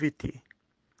your liberty,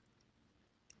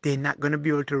 they're not going to be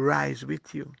able to rise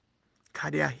with you.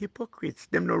 Because they are hypocrites.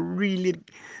 Them not really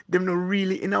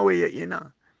in a way, you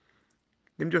know.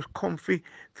 Them just come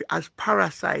as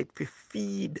parasite to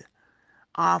feed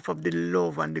off of the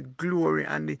love and the glory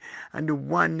and the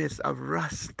oneness of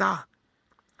Rasta.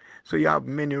 So you have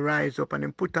many rise up and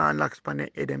then put on locks upon their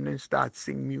head and then start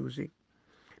sing music.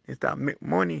 They start make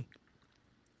money.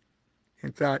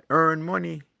 And start earn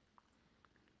money,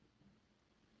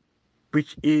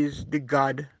 which is the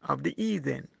god of the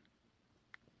heathen.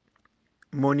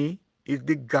 Money is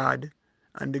the god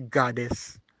and the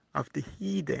goddess of the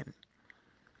heathen.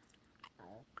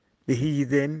 The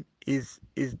heathen is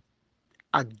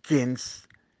against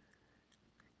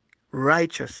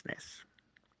righteousness,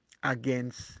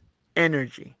 against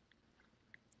energy.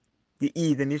 The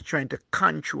heathen is trying to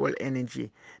control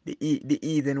energy. The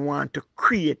heathen want to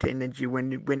create energy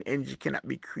when energy cannot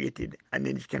be created and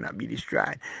energy cannot be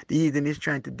destroyed. The heathen is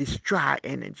trying to destroy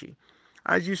energy.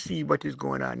 As you see what is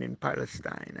going on in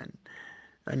Palestine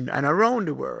and around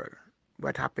the world,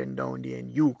 what happened down there in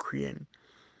Ukraine,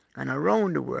 and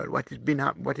around the world, what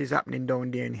is happening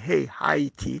down there in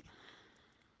Haiti,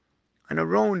 and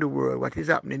around the world, what is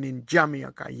happening in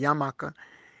Jamaica,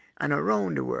 and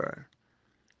around the world,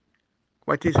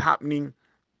 what is happening,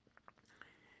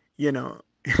 you know,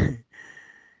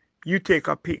 you take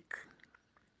a pick,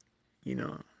 you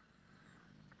know,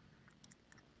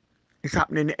 it's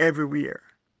happening everywhere,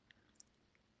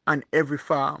 on every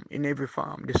farm, in every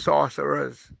farm. The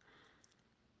sorcerers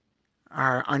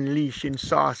are unleashing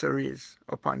sorceries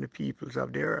upon the peoples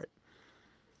of the earth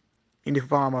in the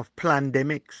form of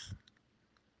pandemics.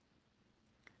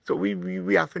 So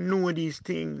we have to know these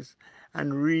things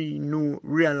and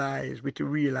realize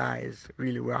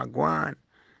really where I'm going.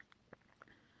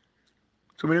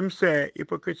 So when them say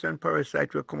hypocrites and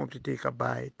parasites will come up to take a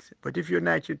bite, but if your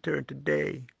night should turn to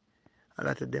day, a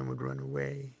lot of them would run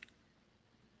away.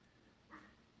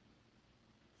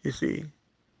 You see,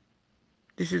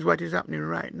 this is what is happening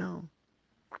right now.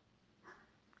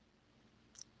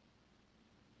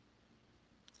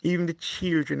 Even the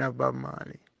children of Bob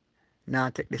Marley now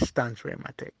take the stance where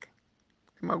I take.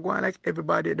 They are going like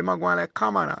everybody, they are going like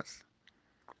commoners.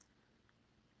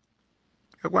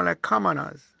 They're going like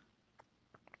commoners.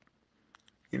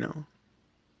 You know.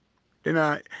 Then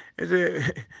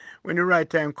when the right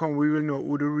time comes, we will know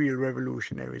who the real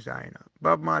revolutionaries are. You know.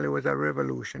 Bob Marley was a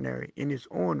revolutionary in his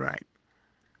own right.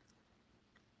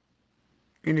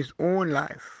 In his own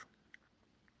life.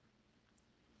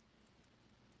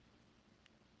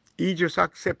 He just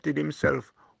accepted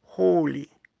himself wholly.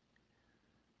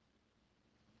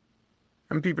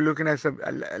 And people looking at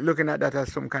that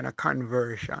as some kind of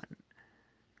conversion.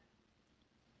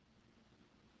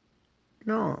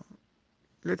 No,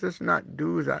 let us not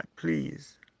do that,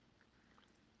 please.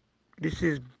 This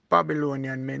is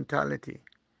Babylonian mentality.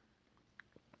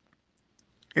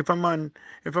 If a man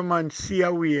see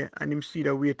a way and him see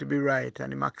the way to be right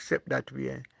and him accept that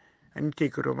way and he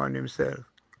take it over on himself,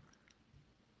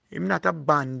 him not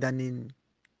abandoning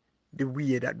the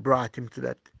way that brought him to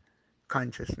that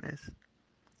consciousness.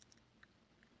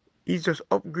 He's just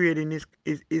upgrading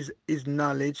his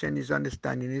knowledge and his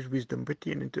understanding, his wisdom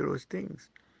pertaining to those things.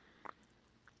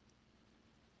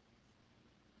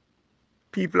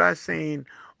 People are saying,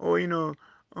 oh,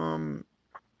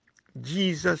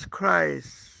 Jesus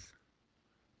Christ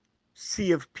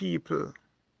saved people,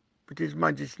 but his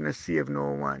majesty saved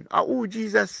no one. Who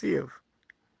Jesus saved?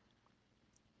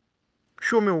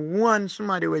 Show me one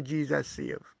somebody where Jesus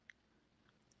saved.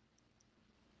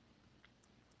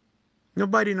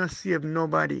 Nobody not save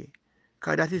nobody,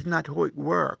 because that is not how it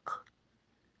works.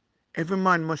 Every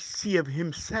man must save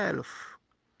himself,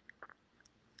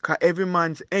 because every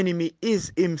man's enemy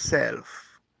is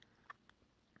himself.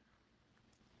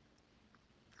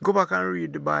 Go back and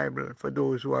read the Bible for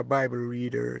those who are Bible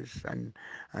readers and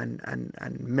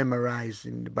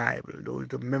memorizing the Bible, those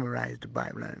who memorize the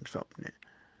Bible and something.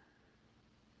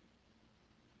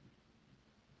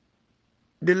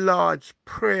 The Lord's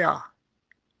Prayer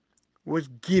was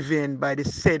given by the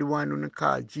said one who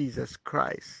called Jesus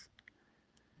Christ.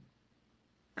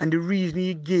 And the reason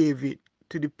he gave it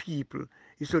to the people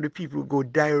is so the people go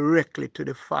directly to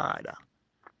the Father.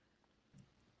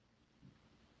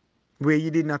 Where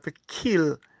you didn't have to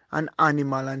kill an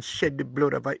animal and shed the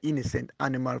blood of an innocent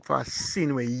animal for a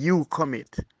sin where you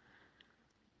commit.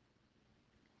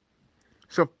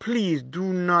 So please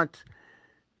do not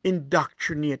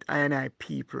indoctrinate I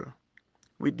people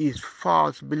with this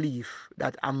false belief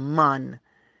that a man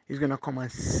is going to come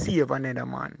and save another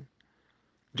man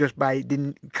just by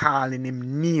calling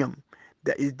him name.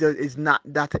 That's not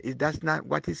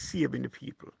what is saving the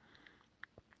people.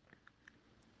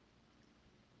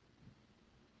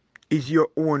 Is your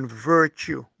own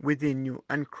virtue within you,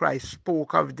 and Christ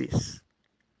spoke of this.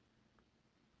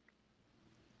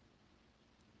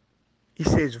 He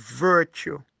says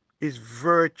virtue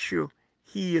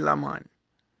heal a man.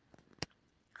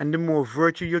 And the more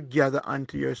virtue you gather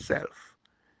unto yourself,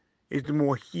 is the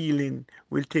more healing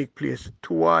will take place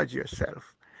towards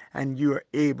yourself, and you are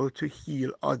able to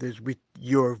heal others with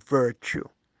your virtue,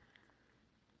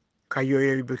 because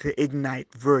you're able to ignite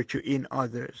virtue in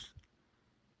others.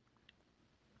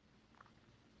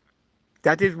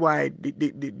 That is why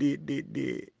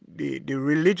the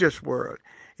religious world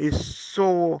is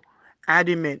so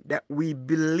adamant that we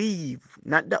believe,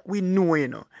 not that we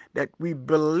know, that we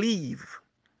believe.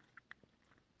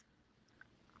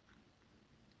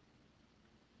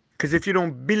 Because if you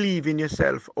don't believe in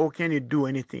yourself, how can you do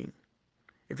anything?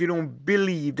 If you don't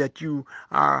believe that you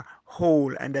are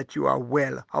whole and that you are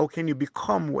well, how can you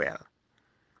become well?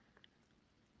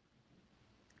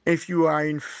 If you are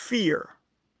in fear,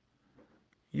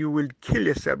 you will kill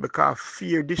yourself, because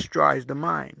fear destroys the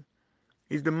mind.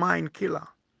 It's the mind killer.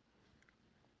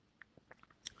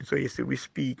 So you see, we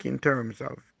speak in terms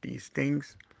of these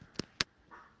things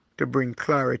to bring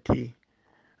clarity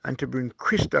and to bring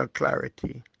crystal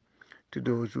clarity to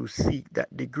those who seek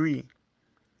that degree.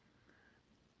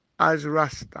 As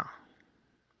Rasta,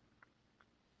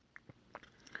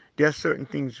 there are certain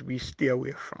things we stay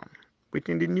away from.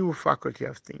 Within the new faculty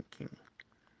of thinking,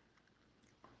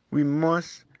 we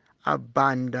must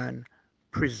abandon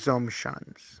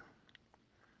presumptions.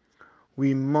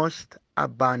 We must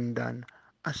abandon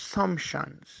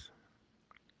assumptions.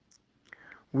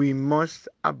 We must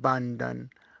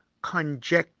abandon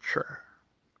conjecture.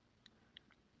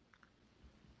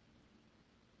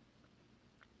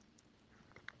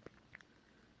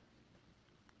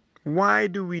 Why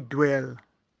do we dwell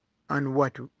on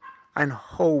what and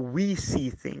how we see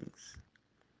things?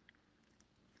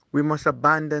 We must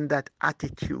abandon that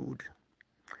attitude,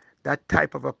 that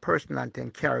type of a personality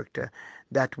and character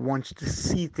that wants to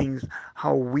see things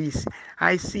how we see.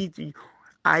 I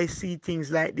see things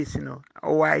like this,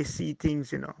 how I see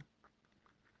things,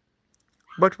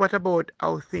 But what about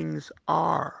how things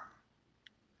are?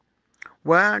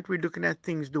 Why aren't we looking at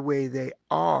things the way they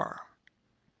are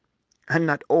and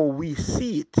not how we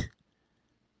see it?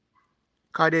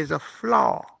 Because there's a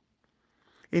flaw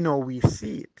in how we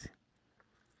see it.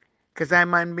 Because I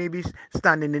might maybe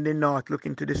standing in the north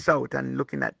looking to the south and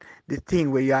looking at the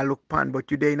thing where you are look upon, but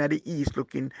you're there in the east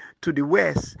looking to the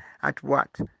west at what?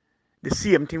 The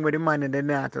same thing where the man in the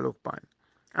north look upon.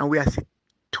 And we are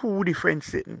two different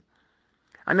sitting.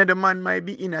 Another man might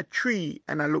be in a tree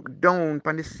and I look down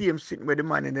upon the same sitting where the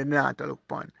man in the north look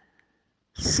upon.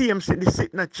 Same sitting, the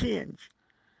sitting not change.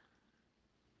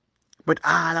 But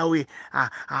all the way,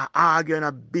 I argue and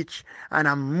a bitch and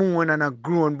I moan and I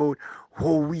groan about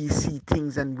how we see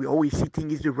things and how we see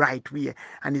things is the right way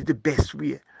and is the best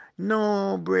way.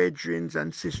 No, brethren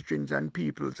and sisters and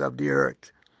peoples of the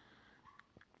earth.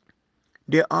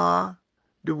 They are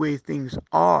the way things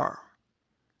are.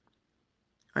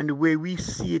 And the way we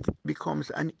see it becomes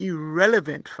an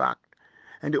irrelevant fact.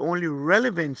 And the only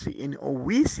relevancy in how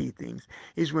we see things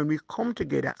is when we come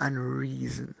together and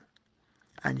reason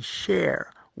and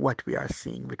share what we are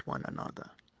seeing with one another.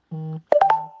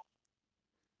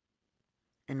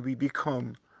 And we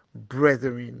become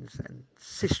brethren and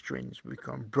sisterins, we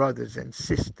become brothers and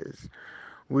sisters,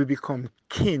 we become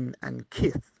kin and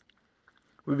kith,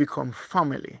 we become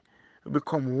family, we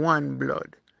become one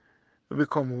blood, we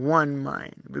become one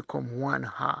mind, we become one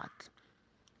heart.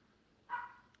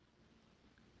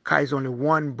 Because only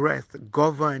one breath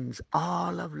governs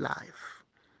all of life.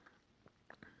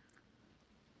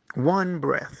 One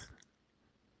breath.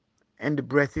 And the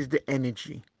breath is the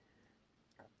energy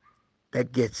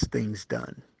that gets things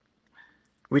done.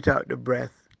 Without the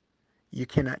breath, you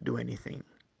cannot do anything.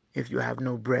 If you have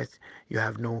no breath, you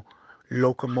have no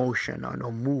locomotion or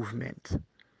no movement.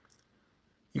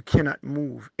 You cannot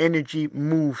move. Energy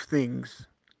moves things.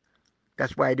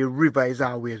 That's why the river is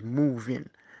always moving.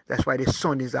 That's why the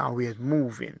sun is always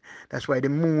moving. That's why the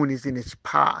moon is in its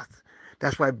path.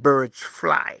 That's why birds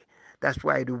fly. That's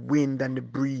why the wind and the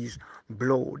breeze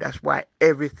blow. That's why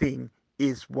everything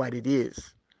is what it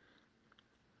is.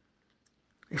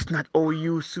 It's not how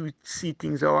you see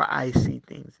things or I see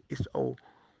things. It's how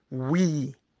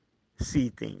we see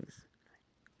things.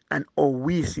 And how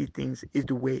we see things is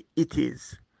the way it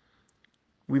is.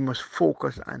 We must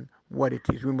focus on what it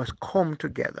is. We must come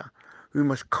together. We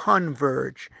must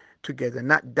converge together,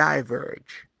 not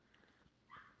diverge.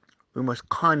 We must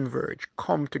converge,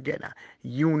 come together,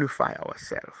 unify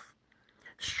ourselves,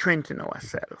 strengthen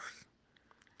ourselves,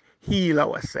 heal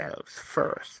ourselves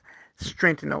first,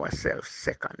 strengthen ourselves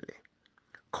secondly.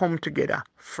 Come together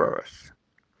first,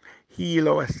 heal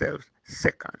ourselves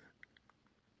second,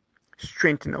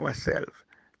 strengthen ourselves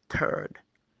third,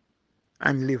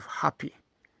 and live happy,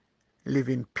 live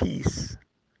in peace.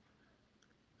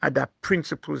 Adapt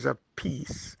principles of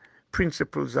peace,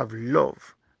 principles of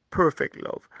love, perfect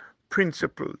love,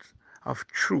 principles of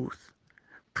truth,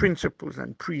 principles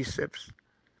and precepts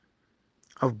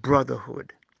of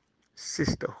brotherhood,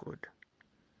 sisterhood.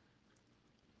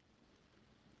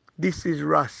 This is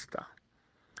Rasta.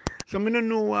 So I don't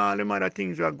know all them other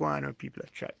things that are going on people are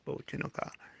chat about, you know,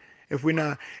 'cause if we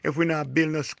not build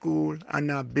no school and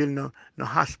not build no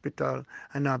hospital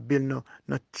and not build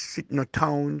no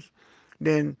towns,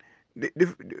 then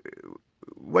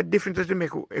what difference does it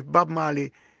make if Bob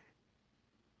Marley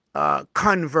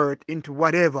convert into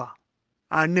whatever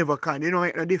or never can? It don't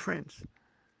make no difference.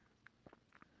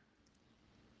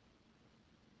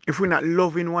 If we're not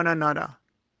loving one another,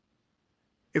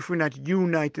 if we're not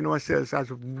uniting ourselves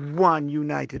as one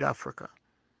united Africa,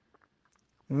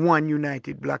 one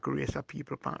united black race of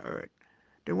people on earth,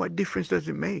 then what difference does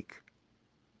it make?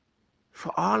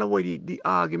 For all of the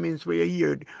arguments we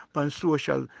hear on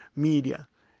social media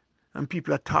and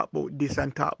people are talk about this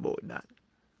and talk about that,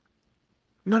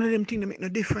 none of them things make no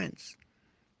difference.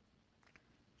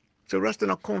 So Rasta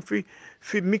not come fi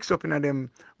mix up in them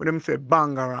when them say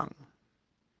bangarang,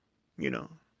 you know.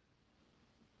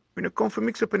 We not come fi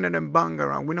mix up in them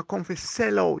bangarang. We not come fi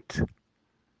sell out.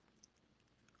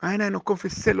 I not come fi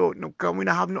sell out no, because we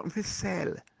not have nothing fi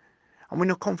sell. And we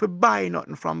not come fi buy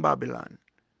nothing from Babylon.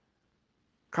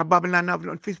 Because Babylon have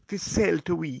nothing fi sell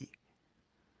to we.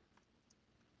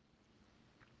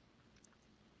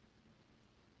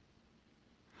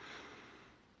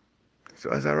 So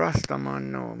as a RastaMan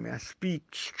now, me I speak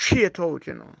straight out,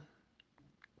 you know.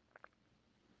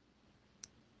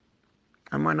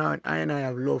 And I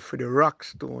have love for the rock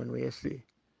stone where you see.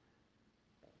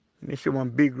 And you see one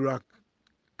big rock,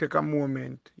 take a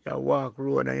moment, you walk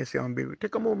road and you see one big,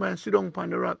 take a moment and sit down upon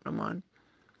the rock, no man.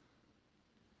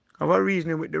 Have a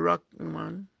reasoning with the rock, no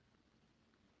man.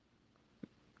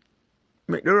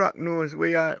 Make the rock knows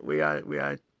where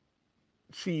you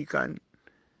seek and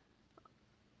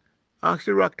ask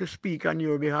the rock to speak on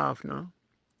your behalf, no?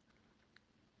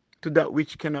 To that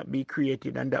which cannot be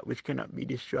created and that which cannot be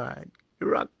destroyed. The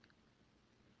rock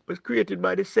was created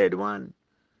by the said one.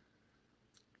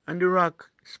 And the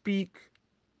rock speak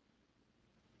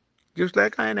just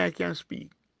like I and I can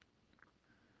speak.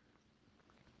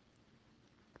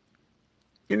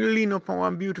 You know, lean up on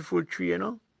one beautiful tree, you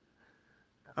know?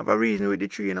 Have a reason with the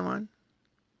tree, you know, man.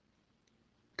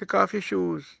 Take off your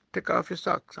shoes, take off your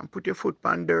socks, and put your foot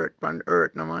on dirt, on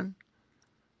earth, no, man.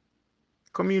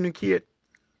 Communicate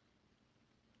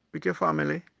with your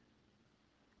family.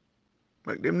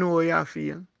 Make them know how you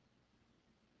feel.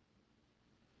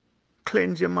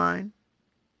 Cleanse your mind.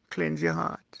 Cleanse your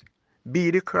heart.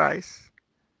 Be the Christ.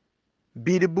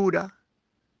 Be the Buddha.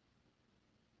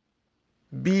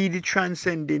 Be the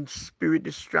transcendent spirit,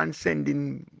 the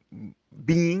transcending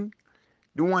being,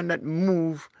 the one that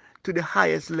moved to the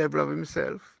highest level of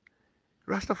himself.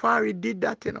 Rastafari did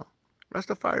that, you know.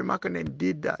 Rastafari Makanen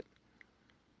did that.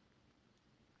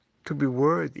 To be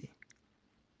worthy.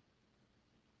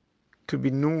 To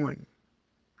be known.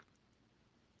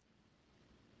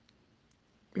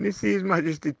 When you see His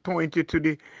Majesty point you to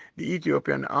the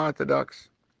Ethiopian Orthodox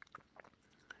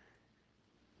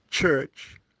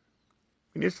Church,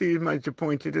 when you see His Majesty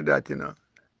point you to that, you know,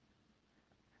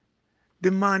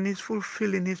 the man is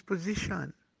fulfilling his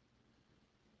position.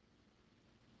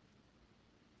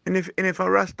 And if a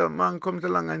Rasta man comes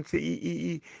along and say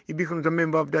he becomes a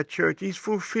member of that church, he's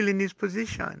fulfilling his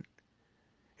position.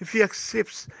 If he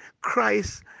accepts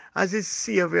Christ as his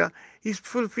Savior, he's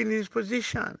fulfilling his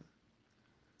position.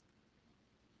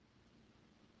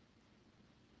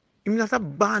 He's not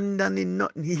abandoning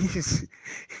nothing. He's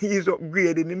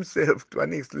upgrading himself to a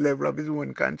next level of his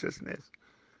own consciousness.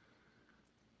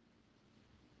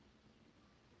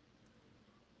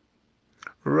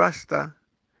 Rasta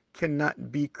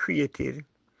cannot be created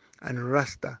and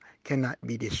Rasta cannot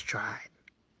be destroyed.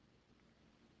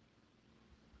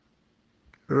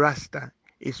 Rasta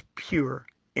is pure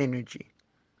energy,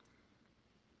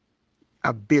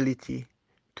 ability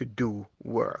to do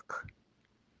work.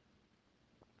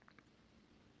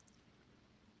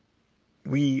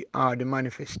 We are the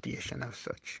manifestation of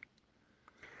such.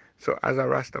 So as a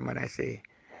RastaMan, I say,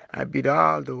 I bid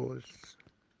all those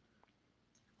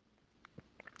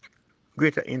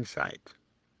greater insight.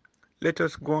 Let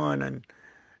us go on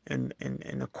and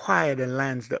acquire the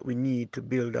lands that we need to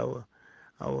build our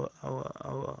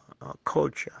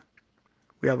culture.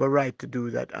 We have a right to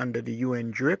do that under the UN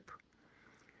DRIP,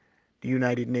 the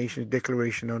United Nations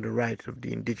Declaration on the Rights of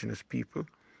the Indigenous People.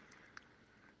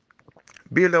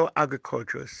 Build our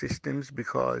agricultural systems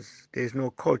because there's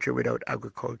no culture without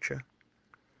agriculture.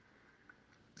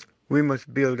 We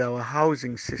must build our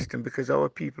housing system because our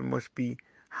people must be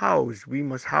housed. We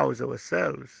must house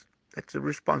ourselves. That's a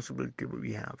responsibility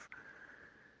we have.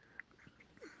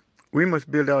 We must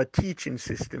build our teaching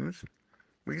systems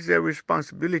because it's a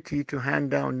responsibility to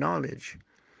hand down knowledge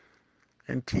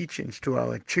and teachings to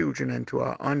our children and to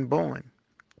our unborn.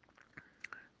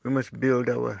 We must build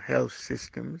our health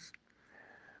systems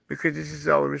because this is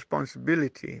our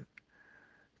responsibility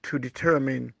to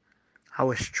determine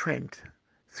our strength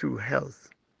through health.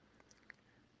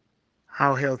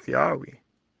 How healthy are we?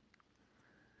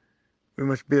 We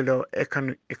must build our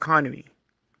economy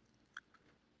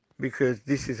because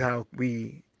this is how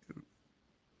we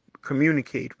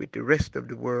communicate with the rest of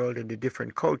the world and the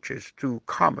different cultures through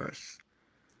commerce.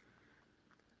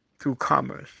 Through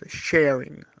commerce, the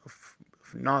sharing of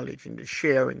knowledge and the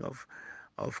sharing of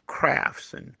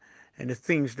crafts and the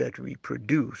things that we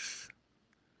produce.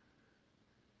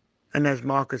 And as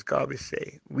Marcus Garvey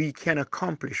say, we can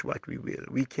accomplish what we will.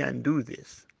 We can do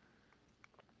this.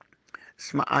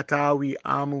 Sma'atawi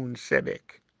amun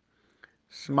sebek.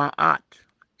 Sma'at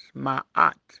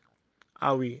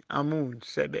awi amun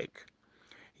sebek.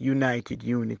 United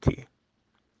unity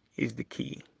is the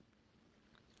key.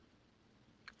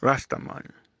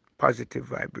 RastaMan, positive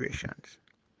vibrations.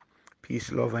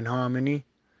 Peace, love, and harmony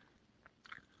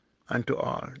unto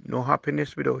all. No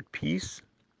happiness without peace.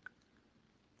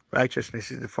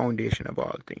 Righteousness is the foundation of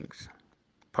all things.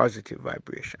 Positive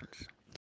vibrations.